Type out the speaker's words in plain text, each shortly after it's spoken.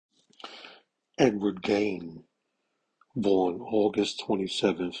Edward Gein, born August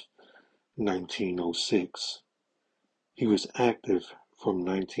 27, 1906. He was active from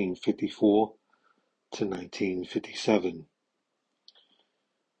 1954 to 1957.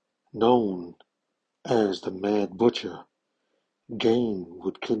 Known as the Mad Butcher, Gein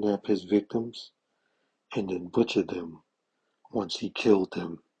would kidnap his victims and then butcher them once he killed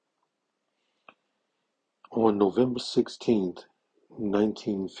them. On November 16,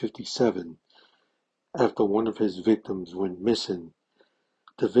 1957, after one of his victims went missing,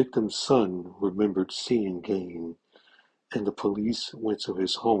 the victim's son remembered seeing Gein, and the police went to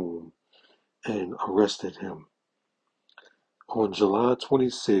his home and arrested him. On July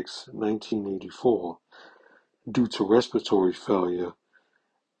 26, 1984, due to respiratory failure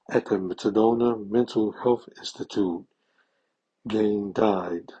at the Metadona Mental Health Institute, Gein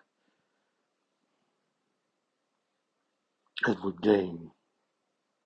died. Edward Gein.